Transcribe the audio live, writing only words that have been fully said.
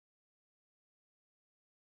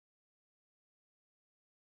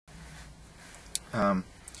To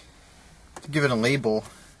give it a label,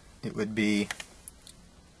 it would be,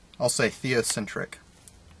 I'll say, theocentric.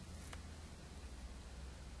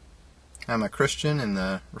 I'm a Christian in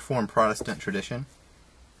the Reformed Protestant tradition.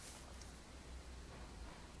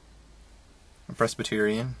 I'm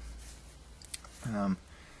Presbyterian.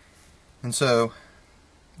 And so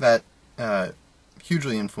that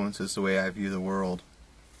hugely influences the way I view the world.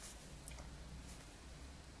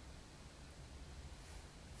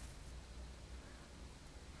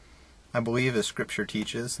 I believe, as Scripture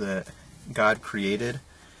teaches, that God created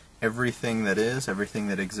everything that is, everything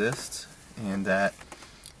that exists, and that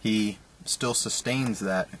He still sustains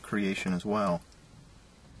that creation as well.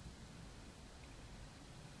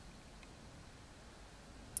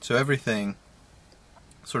 So everything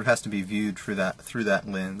sort of has to be viewed through that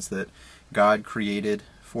lens, that God created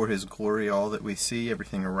for His glory all that we see,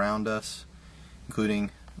 everything around us,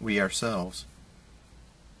 including we ourselves.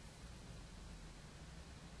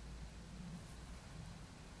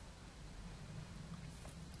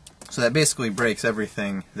 So that basically breaks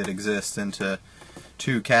everything that exists into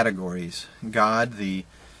two categories. God, the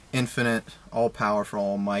infinite, all-powerful,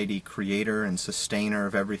 almighty creator and sustainer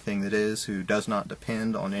of everything that is, who does not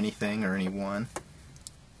depend on anything or anyone.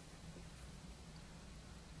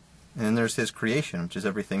 And then there's His creation, which is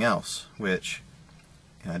everything else, which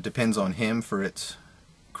depends on Him for its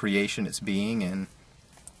creation, its being, and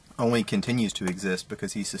only continues to exist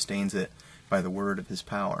because He sustains it by the word of His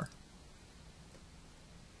power.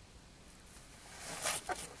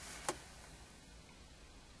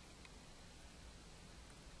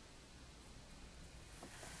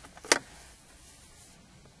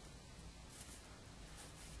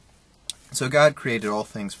 So God created all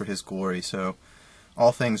things for His glory, so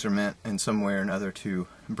all things are meant in some way or another to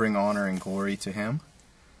bring honor and glory to Him.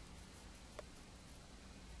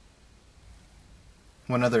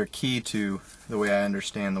 One other key to the way I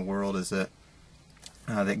understand the world is that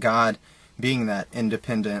God, being that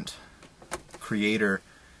independent creator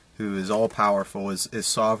who is all-powerful, is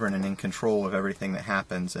sovereign and in control of everything that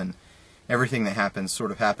happens, and everything that happens sort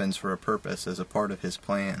of happens for a purpose as a part of His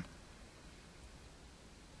plan.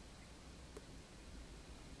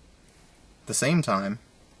 At the same time,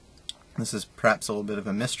 this is perhaps a little bit of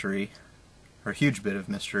a mystery, or a huge bit of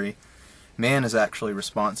mystery, man is actually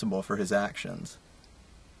responsible for his actions.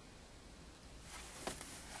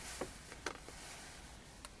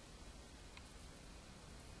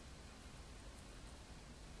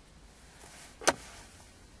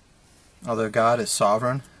 Although God is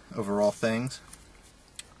sovereign over all things,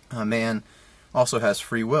 man also has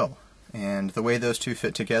free will. And the way those two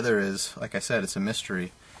fit together is, like I said, it's a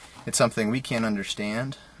mystery. It's something we can't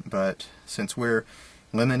understand, but since we're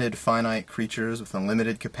limited, finite creatures with a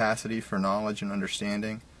limited capacity for knowledge and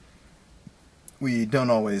understanding, we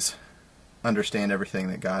don't always understand everything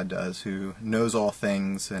that God does, who knows all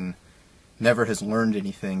things and never has learned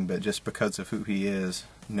anything, but just because of who He is,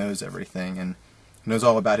 knows everything, and knows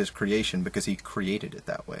all about His creation because He created it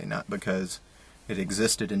that way, not because it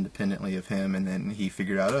existed independently of Him and then He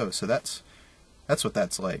figured out, oh, so that's what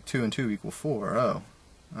that's like. 2 and 2 equal 4. Oh,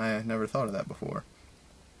 I never thought of that before.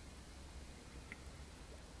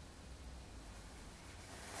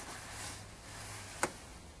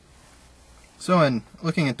 So in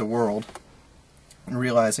looking at the world and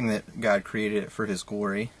realizing that God created it for His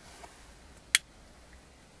glory,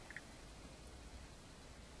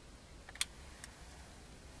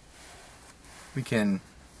 we can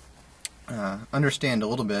understand a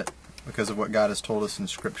little bit, because of what God has told us in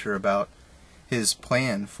Scripture about His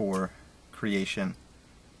plan for creation.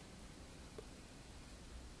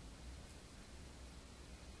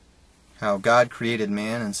 How God created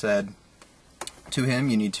man and said to him,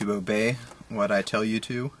 you need to obey what I tell you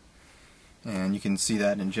to. And you can see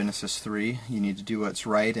that in Genesis 3. You need to do what's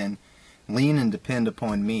right and lean and depend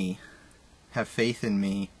upon me. Have faith in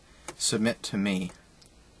me. Submit to me.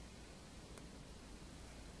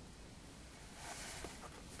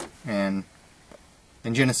 And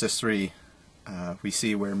in Genesis 3, we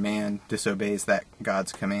see where man disobeys that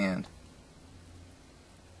God's command.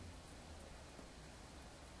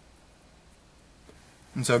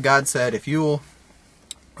 And so God said, if you will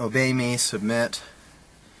obey me, submit,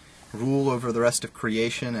 rule over the rest of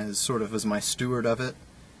creation as sort of as my steward of it,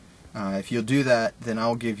 if you'll do that, then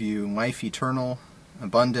I'll give you life eternal,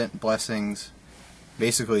 abundant blessings,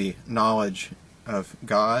 basically knowledge of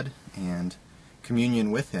God and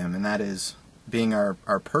communion with Him, and that is being our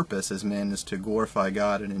purpose as men, is to glorify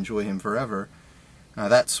God and enjoy Him forever.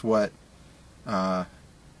 That's what God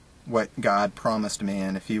promised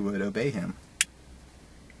man if he would obey Him.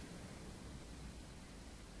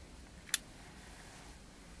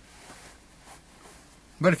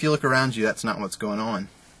 But if you look around you, that's not what's going on.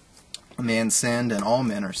 Man sinned, and all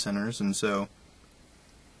men are sinners, and so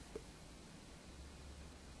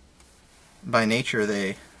by nature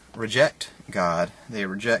they reject God. They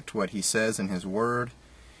reject what He says in His Word.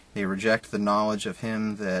 They reject the knowledge of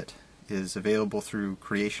Him that is available through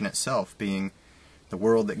creation itself, being the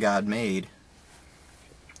world that God made.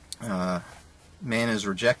 Man has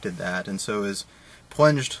rejected that, and so has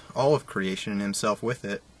plunged all of creation and himself with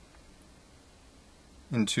it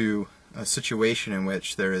into a situation in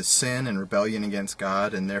which there is sin and rebellion against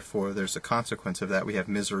God, and therefore there's a consequence of that. We have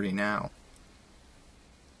misery now.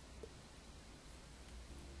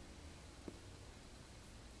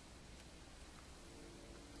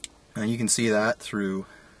 And you can see that through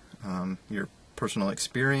your personal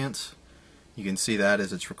experience. You can see that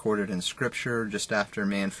as it's recorded in Scripture. Just after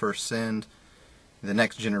man first sinned, the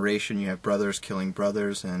next generation, you have brothers killing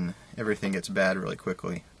brothers, and everything gets bad really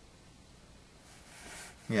quickly.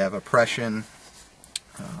 You have oppression,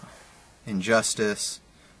 injustice,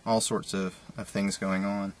 all sorts of things going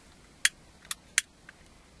on.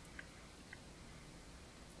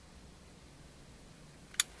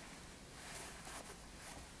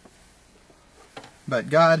 But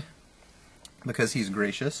God, because He's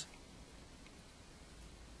gracious,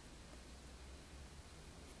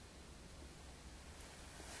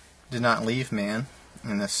 did not leave man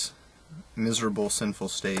in this miserable, sinful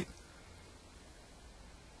state,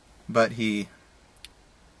 but He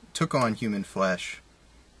took on human flesh.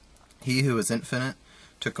 He who is infinite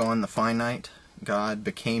took on the finite. God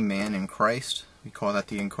became man in Christ. We call that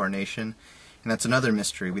the incarnation. And that's another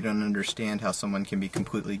mystery. We don't understand how someone can be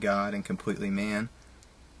completely God and completely man.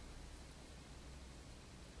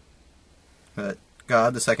 But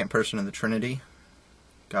God, the second person of the Trinity,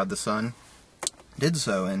 God the Son, did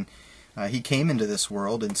so, and He came into this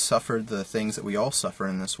world and suffered the things that we all suffer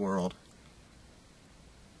in this world.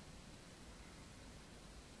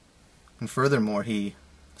 And furthermore, He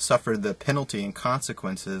suffered the penalty and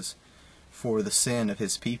consequences for the sin of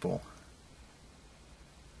His people.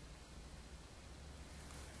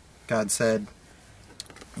 God said,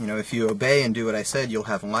 if you obey and do what I said, you'll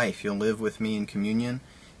have life. You'll live with me in communion.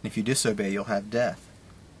 And if you disobey, you'll have death.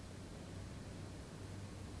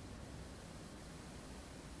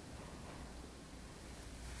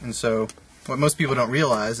 And so, what most people don't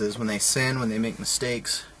realize is when they sin, when they make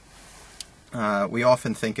mistakes, we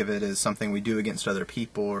often think of it as something we do against other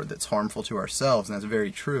people or that's harmful to ourselves, and that's very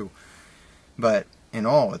true. But in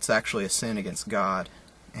all, it's actually a sin against God,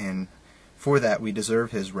 and for that we deserve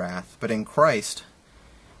His wrath. But in Christ,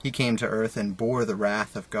 He came to earth and bore the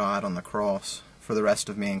wrath of God on the cross for the rest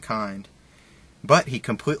of mankind. But He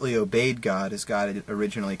completely obeyed God as God had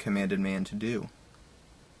originally commanded man to do.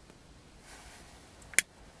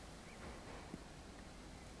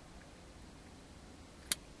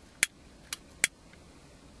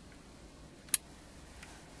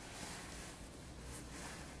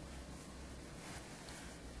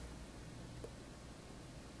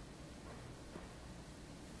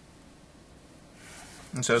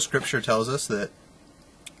 And so Scripture tells us that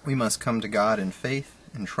we must come to God in faith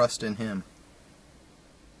and trust in Him.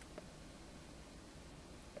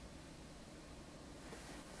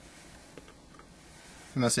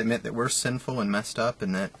 We must admit that we're sinful and messed up,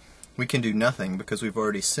 and that we can do nothing because we've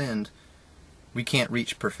already sinned. We can't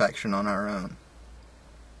reach perfection on our own.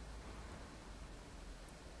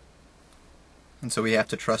 And so we have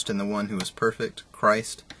to trust in the one who is perfect,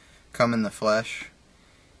 Christ, come in the flesh,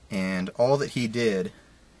 and all that He did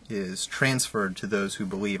is transferred to those who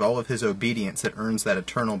believe. All of His obedience that earns that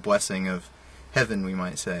eternal blessing of heaven, we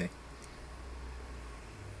might say.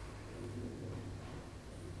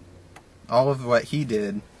 All of what He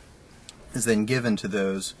did is then given to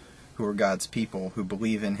those who are God's people, who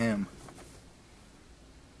believe in Him.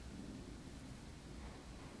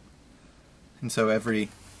 And so everything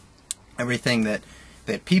that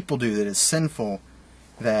people do that is sinful,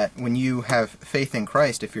 that when you have faith in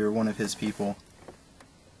Christ, if you're one of His people,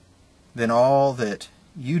 then all that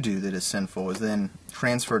you do that is sinful is then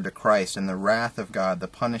transferred to Christ, and the wrath of God, the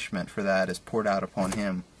punishment for that, is poured out upon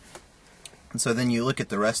Him. And so then you look at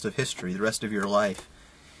the rest of history, the rest of your life,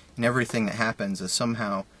 and everything that happens is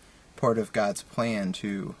somehow part of God's plan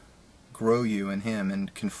to grow you in Him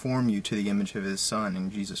and conform you to the image of His Son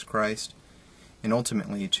in Jesus Christ, and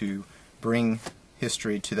ultimately to bring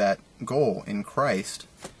history to that goal in Christ.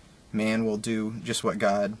 Man will do just what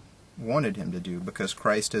God wanted him to do, because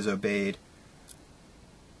Christ has obeyed.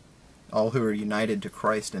 All who are united to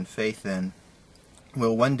Christ in faith then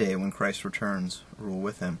will one day, when Christ returns, rule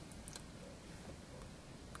with Him.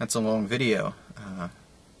 That's a long video.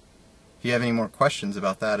 If you have any more questions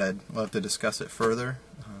about that, I'd love to discuss it further.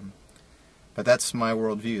 But that's my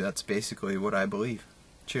worldview. That's basically what I believe.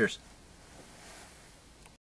 Cheers.